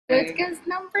Podcast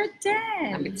number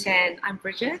 10. Number 10. I'm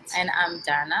Bridget. And I'm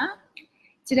Dana.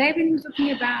 Today we're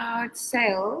talking about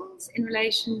sales in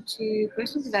relation to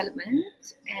personal development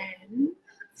and...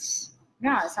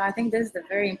 Yeah, so I think this is the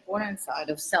very important side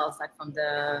of sales, like from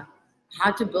the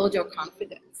how to build your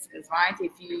confidence. Because, right,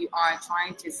 if you are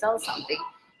trying to sell something,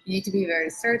 you need to be very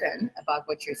certain about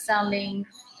what you're selling,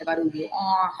 about who you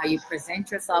are, how you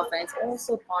present yourself, and it's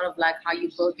also part of like how you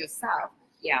build yourself.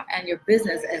 Yeah. And your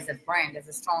business as a brand, as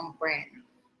a strong brand.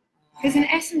 Because in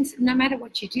essence, no matter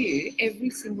what you do,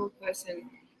 every single person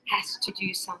has to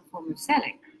do some form of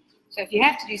selling. So if you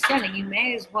have to do selling, you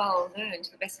may as well learn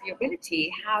to the best of your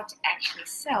ability how to actually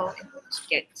sell in order to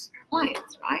get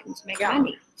clients, right? And to make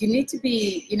money. You need to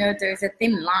be, there's a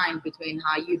thin line between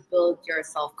how you build your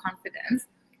self-confidence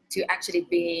to actually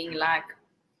being like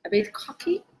a bit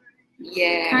cocky.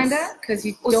 Yeah, kind of, because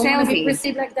you don't want to be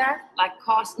perceived like that. Like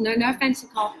cost, no offense to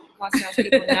cost sales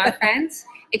people, no offense.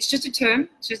 It's just a term,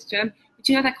 But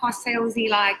you know that cost salesy,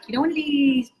 like you don't want to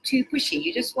be too pushy.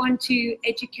 You just want to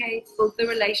educate, build the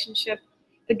relationship,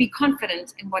 but be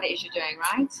confident in what it is you're doing,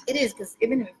 right? It is, because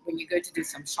even when you go to do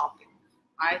some shopping,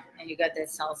 right, and you got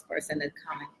that salesperson that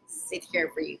come and sit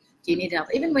here for you. Do you need help?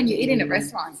 Even when you eat in a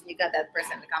restaurant, you got that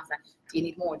person that comes like, do you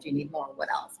need more? Do you need more? What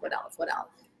else?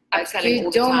 Upselling.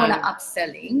 You don't want to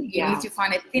upselling. You need to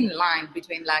find a thin line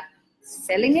between like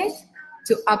selling it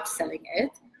to upselling it.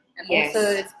 And also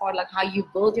it's part like how you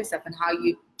build yourself and how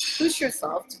you push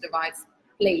yourself to the right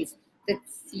place.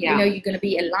 That's, you're going to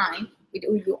be aligned with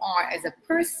who you are as a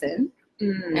person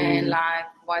and like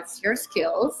what's your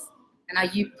skills and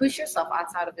how you push yourself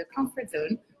outside of your comfort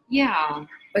zone. Yeah.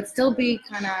 But still be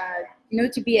kind of,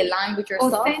 to be aligned with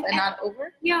yourself authentic. And not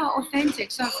over. Yeah,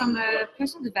 authentic. So from a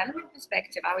personal development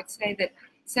perspective, I would say that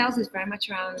sales is very much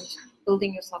around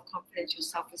building your self-confidence, your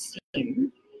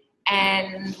self-esteem.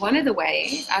 And one of the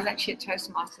ways, I was actually at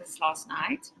Toastmasters last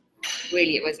night.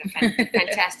 Really, it was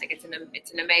fantastic. It's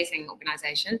an amazing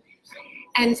organization.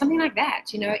 And something like that,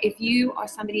 if you are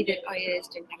somebody that is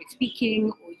doing public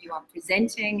speaking or you are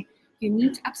presenting, you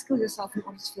need to upskill yourself in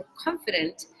order to feel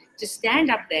confident to stand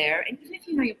up there. And even if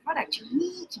you know your product, you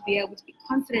need to be able to be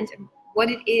confident in what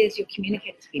it is you're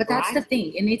communicating to people. But that's the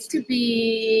thing. It needs to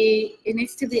be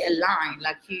aligned.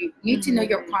 Like you need to know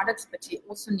your products, but you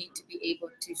also need to be able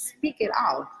to speak it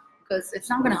out, because it's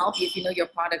not going to help you if you know your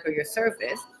product or your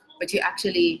service, but you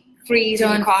actually freezing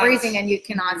and you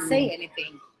cannot say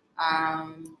anything.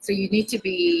 So you need to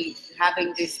be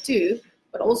having this too.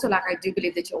 But also, like, I do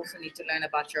believe that you also need to learn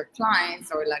about your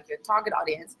clients or like your target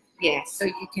audience. Yes. So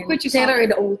you can tailor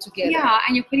it all together. Yeah,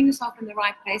 and you're putting yourself in the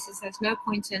right places. There's no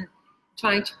point in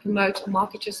trying to promote or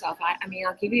market yourself. I mean,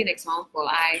 I'll give you an example.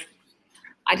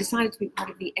 I decided to be part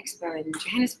of the expo in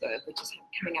Johannesburg, which is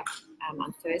coming up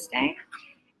on Thursday.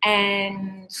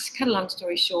 And cut a long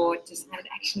story short, decided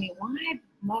actually, why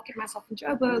market myself in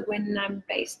Joburg when I'm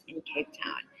based in Cape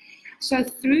Town? So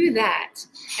through that,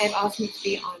 they've asked me to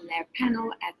be on their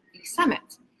panel at the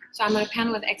summit. So I'm on a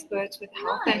panel of experts with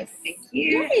health and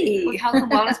with health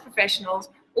and wellness professionals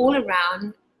all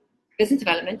around business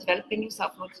development, developing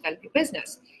yourself and develop your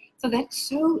business. So that's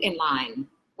so in line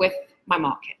with my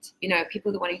market.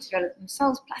 People that are wanting to develop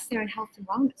themselves, plus they're in health and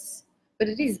wellness.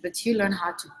 But you learn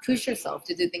how to push yourself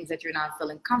to do things that you're not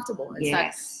feeling comfortable. It's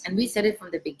like, and we said it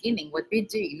from the beginning, what we're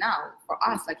doing now for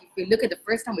us, like if you look at the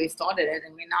first time we started it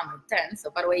and we're now at 10. So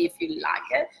by the way, if you like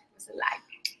it, just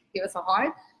give us a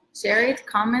heart, share it,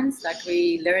 comments, like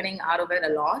we're learning out of it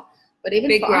a lot. But even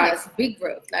big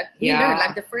growth. Like we learned,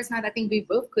 like the first night, I think we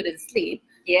both couldn't sleep.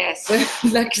 Yes.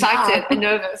 Like excited and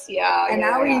nervous. Yeah. And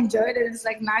now we enjoyed it. It's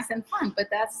like nice and fun, but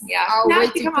that's our now way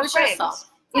to push yourself.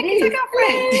 It's like our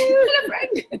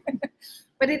friend.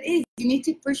 But it is. You need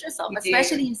to push yourself,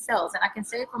 especially in sales. And I can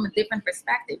say it from a different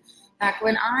perspective. Like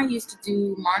when I used to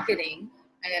do marketing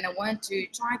and then I wanted to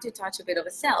try to touch a bit of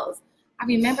a sales, I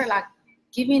remember like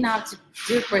giving out to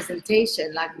do a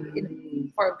presentation, like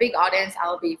for a big audience,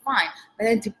 I'll be fine. But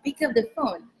then to pick up the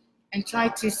phone and try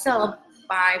to sell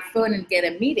by phone and get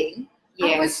a meeting,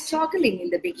 I was struggling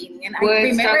in the beginning, and I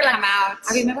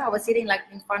remember I was sitting like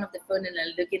in front of the phone and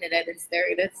looking at it and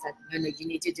staring at it. It's like, no, you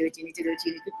need to do it. You need to do it.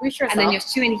 You need to push yourself. And then you're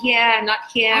chewing here, not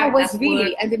here. I was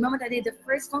really, and the moment I did the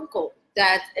first phone call,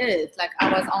 that is like I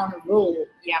was on a roll.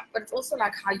 Yeah. But it's also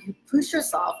like how you push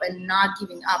yourself and not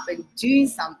giving up and doing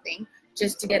something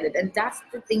just to get it. And that's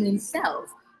the thing in sales.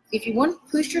 If you want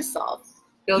to push yourself,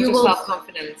 build your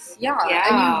self-confidence. Yeah,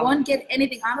 and you won't get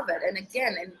anything out of it. And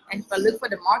again, and if I look for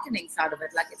the marketing side of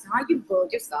it, like it's how you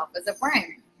build yourself as a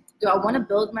brand. Do I want to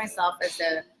build myself as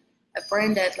a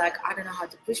brand that like, I don't know how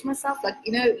to push myself? Like,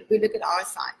 we look at our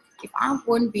side. if I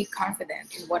won't be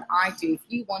confident in what I do, if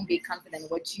you won't be confident in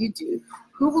what you do,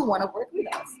 who will want to work with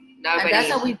us? Nobody. And that's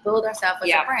how we build ourselves as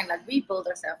Yeah. a brand. Like, we build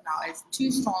ourselves now as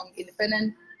two strong,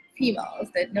 independent females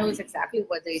that knows exactly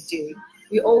what they do.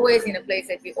 We're always in a place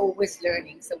that we're always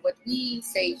learning. So what we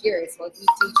say here is what we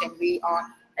teach, and we are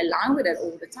aligned with it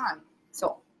all the time.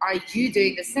 So are you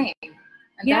doing the same?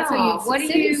 And that's how you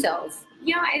succeed in sales.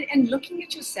 Yeah, and looking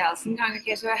at yourself and going,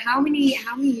 okay, so how many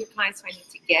new clients do I need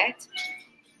to get?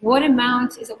 What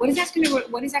amount is it? What is that going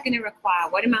to require?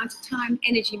 What amount of time,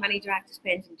 energy, money do I have to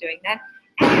spend in doing that?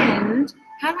 And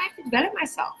how do I have to develop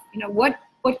myself?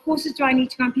 What courses do I need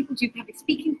to go on? People do public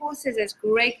speaking courses. It's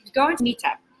great. Go on to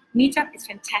Meetup. Meetup is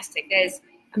fantastic. There's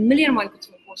 1,000,001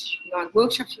 courses you can go on,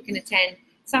 workshops you can attend,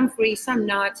 some free, some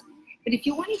not. But if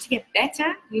you're wanting to get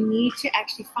better, you need to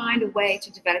actually find a way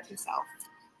to develop yourself.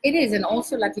 It is, and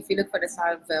also, like, if you look for the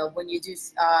side of when you do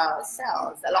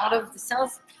sales, a lot of the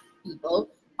sales people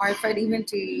are afraid even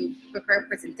to prepare a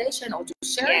presentation or to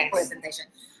share a presentation.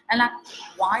 And like,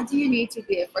 why do you need to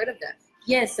be afraid of that?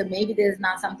 Yes, so maybe there's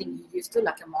not something you used to,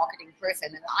 like a marketing person,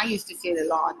 and I used to see it a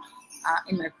lot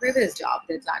in my previous job,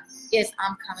 that like, yes,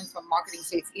 I'm coming from marketing,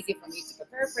 so it's easy for me to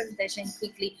prepare a presentation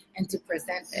quickly and to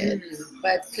present it.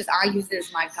 But because I use this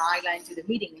as my guideline to the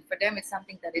meeting, and for them it's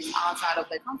something that is outside of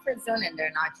their comfort zone and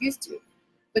they're not used to.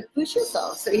 But push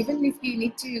yourself. So even if you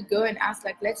need to go and ask,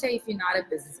 like, let's say if you're not a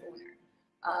business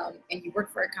owner, and you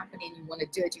work for a company and you want to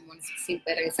do it, you want to succeed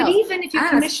better yourself. But even if you're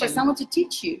commissioned, for someone to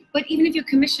teach you. But even if you're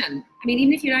commissioned, I mean,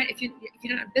 even if you're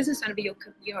not a business owner, but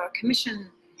you're a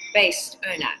commission-based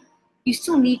earner, you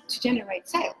still need to generate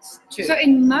sales. True. So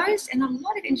in a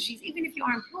lot of industries, even if you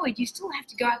are employed, you still have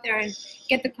to go out there and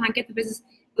get the client, get the business,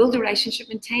 build a relationship,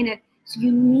 maintain it. So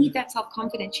you need that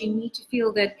self-confidence. You need to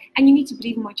feel that, and you need to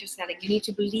believe in what you're selling. You need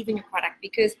to believe in your product,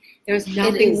 because there is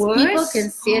nothing worse. People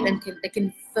can see it and they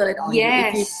can feel it on you.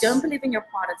 If you don't believe in your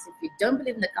products, if you don't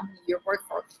believe in the company you work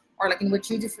for, or like in what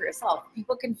you do for yourself,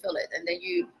 people can feel it. And then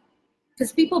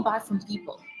because people buy from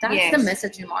people. That's the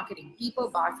message in marketing. People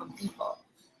buy from people.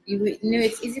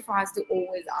 It's easy for us to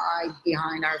always hide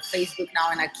behind our Facebook now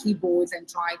and our keyboards and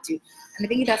try to, and I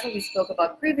think that's what we spoke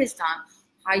about previous time,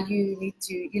 how you need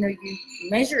to, you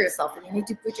measure yourself and you need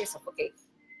to put yourself, okay,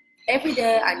 every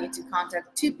day I need to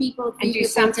contact 2 people, 3 and do people,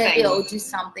 something. 10 people, or do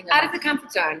something out of the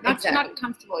comfort zone. Not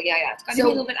comfortable. It's going to be a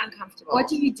little bit uncomfortable. What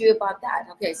do you do about that?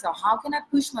 Okay, so how can I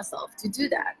push myself to do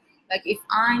that? Like, if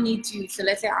I need to, so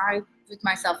let's say I put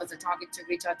myself as a target to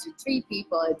reach out to 3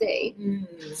 people a day.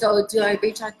 So do I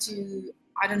reach out to,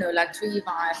 I don't know, like 3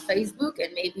 via Facebook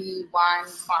and maybe 1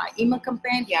 via email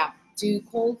campaign? Do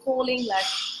cold calling? Like,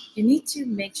 you need to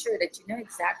make sure that you know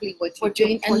exactly what you're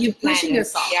doing and you're pushing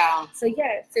yourself.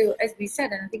 So as we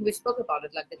said, and I think we spoke about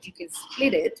it, like that you can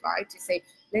split it, right? To say,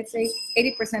 let's say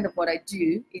 80% of what I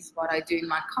do is what I do in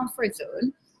my comfort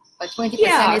zone, but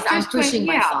 20% is I'm pushing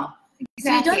myself. Exactly.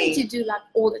 So you don't need to do like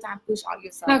all the time push out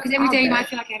yourself. No, because every day you might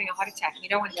feel like you're having a heart attack and you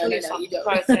don't want to kill yourself in the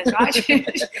process, right?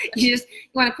 you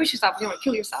want to push yourself, you don't want to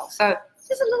kill yourself. So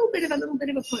just a little bit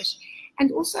of a push.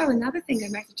 And also another thing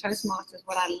going back to Toastmasters,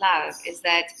 what I love is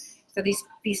that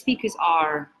these speakers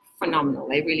are phenomenal.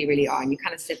 They really, really are. And you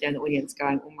kind of sit there in the audience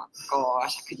going, oh my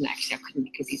gosh, I couldn't,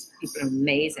 because these people are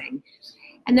amazing.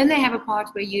 And then they have a part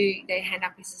where they hand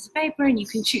out pieces of paper and you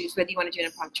can choose whether you want to do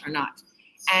an impromptu or not.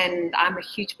 And I'm a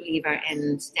huge believer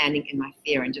in standing in my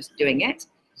fear and just doing it.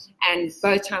 And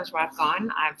both times where I've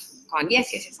gone,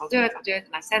 yes, I'll do it.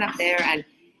 And I stand up there and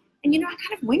I kind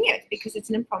of wing it, because it's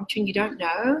an impromptu and you don't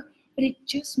know, but it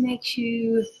just makes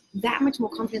you that much more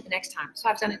confident the next time. So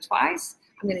I've done it twice.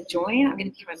 I'm going to join. I'm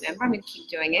going to become a member. I'm going to keep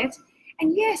doing it.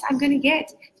 And yes, I'm going to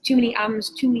get too many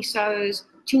ums, too many so's,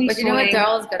 too many. But you know what,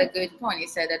 Daryl's got a good point. He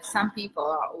said that some people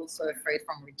are also afraid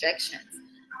from rejections.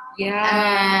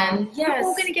 And yes, we're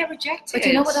all going to get rejected. But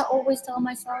you know what I always tell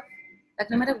myself? Like,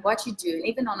 no matter what you do, and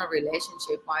even on a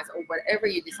relationship-wise or whatever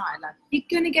you decide, like, you're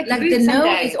going to get the no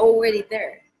is already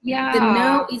there. Yeah. The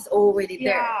no is already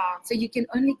there. Yeah. So you can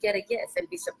only get a yes and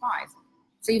be surprised.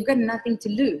 So you've got nothing to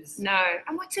lose. No.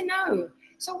 And what's a no?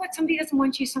 So what? Somebody doesn't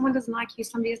want you, someone doesn't like you,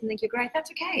 somebody doesn't think you're great.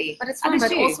 That's okay. But it's fine.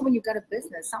 But also when you've got a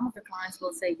business, some of the clients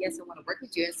will say, yes, I want to work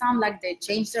with you. And some, like, they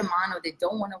change their mind or they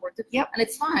don't want to work with you. Yep. And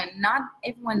it's fine. Not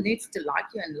everyone needs to like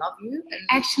you and love you. And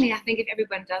actually, I think if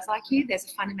everyone does like you, there's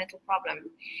a fundamental problem.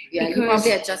 Yeah, you're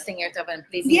probably adjusting yourself and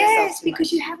pleasing yourself. Yes,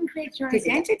 because you haven't created your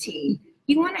identity.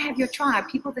 You want to have your tribe,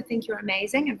 people that think you're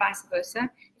amazing, and vice versa.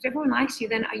 If everyone likes you,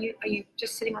 then are you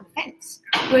just sitting on the fence?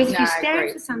 Whereas if you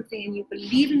stand for something and you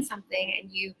believe in something and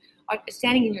you are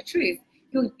standing in your truth,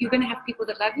 you're going to have people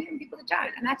that love you and people that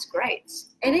don't, and that's great.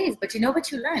 It is, but you know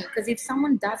what you learn? Because if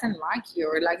someone doesn't like you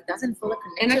or like doesn't feel a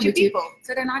connection They're not your with you, people.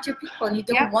 so they're not your people, and you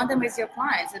don't want them as your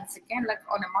clients. And it's again like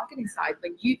on the marketing side,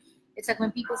 but it's like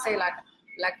when people say like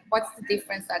what's the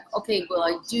difference? Like, okay, well,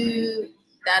 I do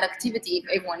that activity if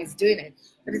everyone is doing it.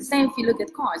 But it's the same if you look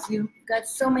at cars. You've got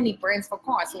so many brands for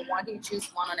cars, so why do you choose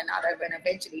one on another? And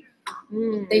eventually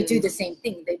they do the same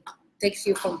thing. They takes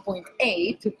you from point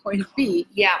A to point B.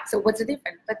 Yeah. So what's the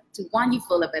difference? But to one, you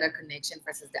feel a better connection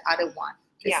versus the other one.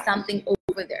 There's something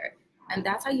over there. And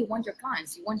that's how you want your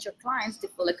clients. You want your clients to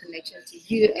feel a connection to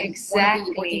you and want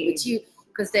to be working with you.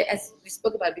 Because they, as we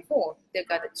spoke about before, they've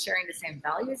got sharing the same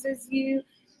values as you.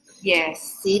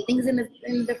 Yes. See things in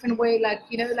a different way. Like,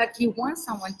 you know, like you want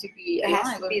someone to be alive.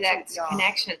 There has to be that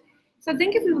connection. So I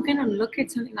think if we were going to look at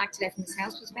something like today from a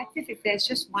sales perspective, if there's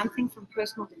just one thing from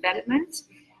personal development,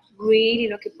 really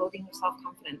look at building your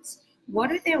self-confidence.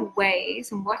 What are their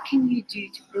ways and what can you do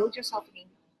to build your self-esteem,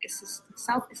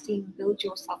 build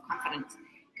your self-confidence?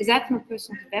 Because that from a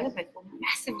personal development will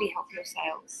massively help your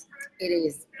sales. It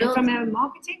is. And from a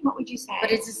marketing, what would you say? But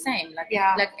it's the same. Like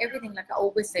everything, like I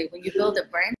always say, when you build a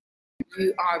brand,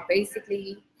 you are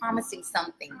basically promising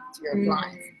something to your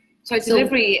clients. So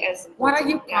delivery is what are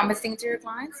you promising to your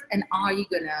clients, and are you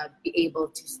gonna be able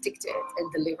to stick to it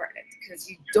and deliver it? Because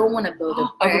you don't want to build a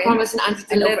brand. Overpromise and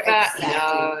under-deliver. Exactly.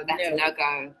 No, that's a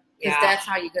no-go. Because that's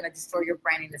how you're gonna destroy your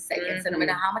brand in a second. So no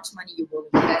matter how much money you will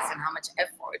invest and how much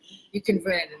effort, you can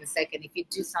ruin it in a second if you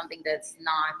do something that's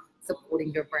not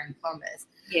supporting your brand promise.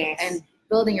 Yes. And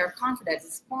building your confidence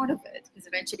is part of it, because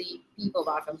eventually people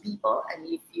buy from people, and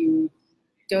if you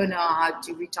don't know how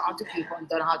to reach out to people and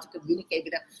don't know how to communicate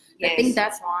with them, I think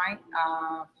that's why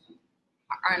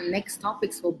our next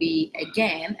topics will be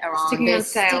again around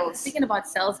speaking about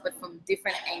sales, but from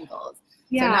different angles.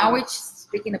 So now we're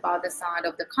speaking about the side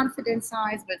of the confidence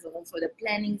side, but also the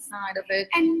planning side of it.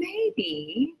 And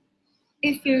maybe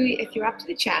if you're up to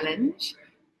the challenge,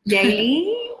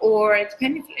 daily, or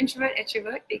depending if you're introvert,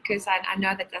 extrovert, because I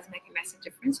know that does make a massive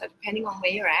difference. So depending on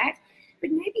where you're at,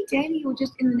 but maybe daily or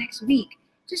just in the next week,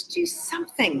 just do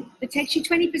something that takes you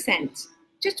 20%.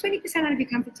 Just 20% out of your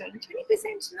comfort zone.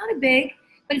 20% is not a big,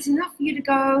 but it's enough for you to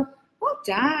go, well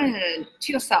done,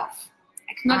 to yourself.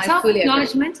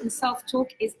 Self-acknowledgement and self-talk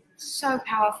is so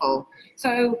powerful.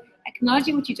 So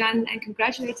acknowledging what you've done and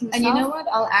congratulating yourself. And you know what?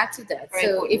 I'll add to that. Very so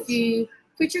important. If you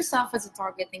put yourself as a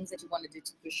target, things that you want to do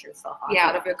to push yourself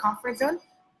out of your comfort zone.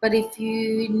 But if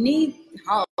you need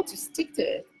help to stick to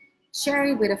it, share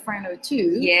it with a friend or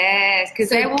two. Yes, because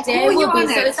they will call you on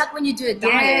it. So it's like when you do a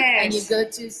diet and you go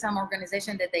to some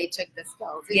organization that they check the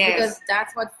scales. It's because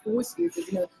that's what forces you, because,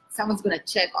 you know, someone's going to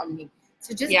check on me.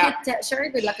 So just share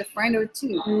it with like a friend or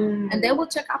two, and they will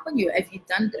check up on you if you've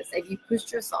done this, if you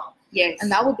pushed yourself. Yes. And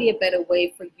that will be a better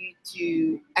way for you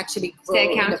to actually grow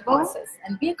in the process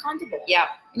and be accountable. Yeah.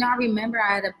 You know, I remember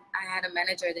I had a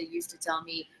manager that used to tell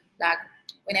me, like,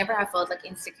 whenever I felt like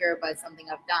insecure about something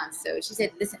I've done. So she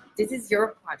said, listen, this is your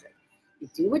project. You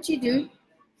do what you do.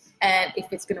 And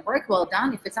if it's going to work, well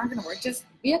done. If it's not going to work, just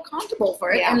be accountable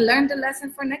for it and learn the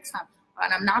lesson for next time.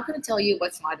 And I'm not going to tell you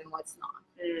what's right and what's not.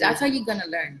 That's how you're going to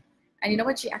learn. And you know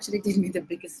what? She actually did me the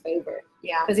biggest favor.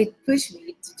 Yeah. Because it pushed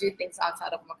me to do things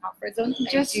outside of my comfort zone.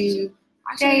 Just to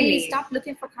actually stop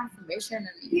looking for confirmation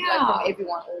and like from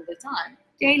everyone all the time.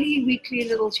 Daily, weekly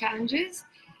little challenges.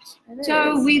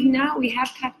 So we've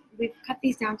cut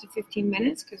these down to 15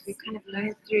 minutes because we've kind of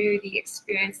learned through the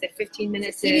experience that 15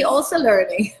 minutes is. We're also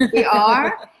learning. We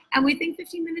are. And we think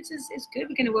 15 minutes is good.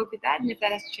 We're going to work with that. And if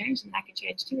that has to change, then that can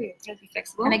change too. We're going to be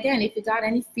flexible. And again, if you got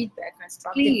any feedback,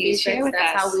 constructive feedback,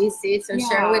 that's how we see it. So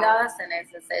share with us. And as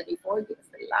I said before, give us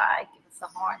a like, give us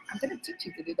a heart. I'm going to teach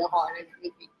you to do the heart.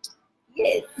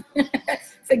 Yes.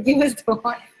 So give us the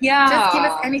heart. Yeah. Just give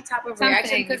us any type of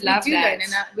reaction, because we do learn,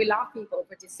 and we love people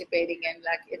participating, and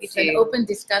like it's an open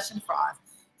discussion for us.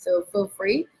 So feel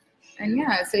free. And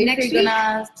so if you're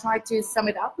gonna try to sum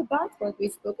it up about what we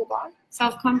spoke about,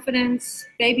 self-confidence,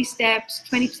 baby steps,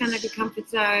 20% of your comfort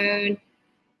zone,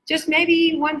 just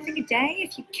maybe one thing a day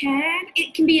if you can.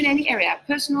 It can be in any area,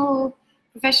 personal,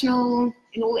 professional,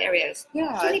 in all areas.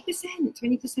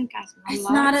 20%, guys. It's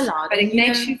not a lot, but it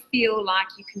makes you feel like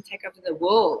you can take over the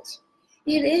world.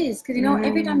 It is, because you know,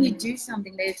 every time you do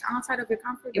something that is outside of your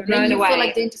comfort zone, then you feel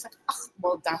like doing just like,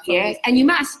 well done. Yes, and you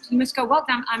must go, well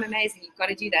done, I'm amazing. You've got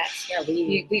to do that. Yeah,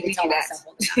 we do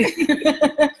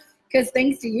that. Because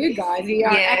thanks to you guys, we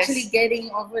are actually getting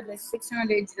over the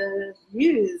 600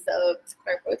 views of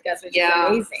our podcast, which is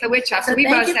amazing. So we're chuffed. So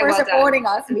thank you for supporting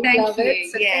us. We love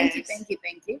it. So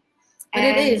thank you. But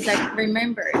it is like,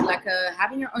 remember, like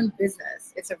having your own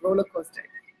business, it's a roller coaster.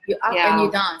 You're up Yeah. and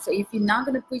you're down. So if you're not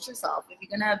going to push yourself, if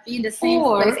you're going to be in the same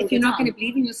Or place, if you're not going to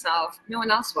believe in yourself, no one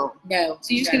else will. no.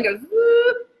 So you're just no. going to go,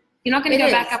 whoop. You're not going to It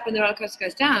go back is. up when the roller coaster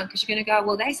goes down, because you're going to go,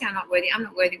 well, they say I'm not worthy. I'm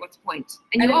not worthy. What's the point?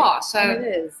 And you And it- are. So and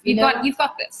it is. you've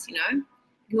got this, you know.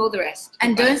 Ignore the rest.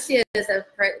 And don't see it as a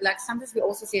like sometimes we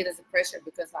also see it as a pressure,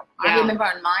 because like I Yeah. remember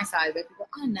on my side where people,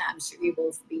 oh no, I'm sure you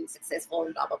will be successful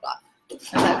and blah blah blah.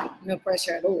 It's like no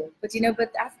pressure at all. But you know,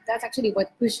 but that's actually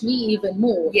what pushed me even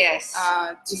more. Yes.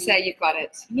 To To say you've got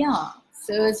it. yeah.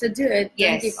 So do it.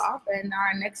 Yes. Don't give up. And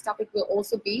our next topic will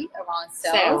also be around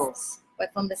sales,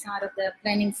 but from the side of the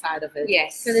planning side of it.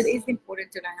 Yes. Because it is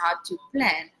important to learn how to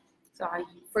plan. So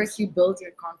first you build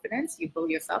your confidence, you build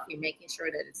yourself, you're making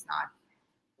sure that it's not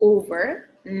over.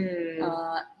 And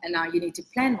now you need to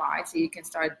plan right so you can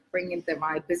start bringing the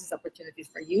right business opportunities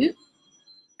for you.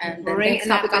 And the Bring next in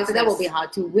that topic after that will be business. how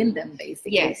to win them,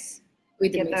 basically. Yes.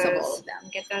 With the Get mix of all those, of them.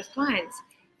 get those clients.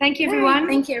 Thank you, All right, everyone.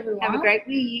 thank you, everyone. Have a great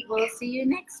week. We'll see you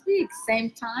next week. Same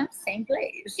time, same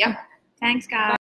place. Yep. Thanks, guys.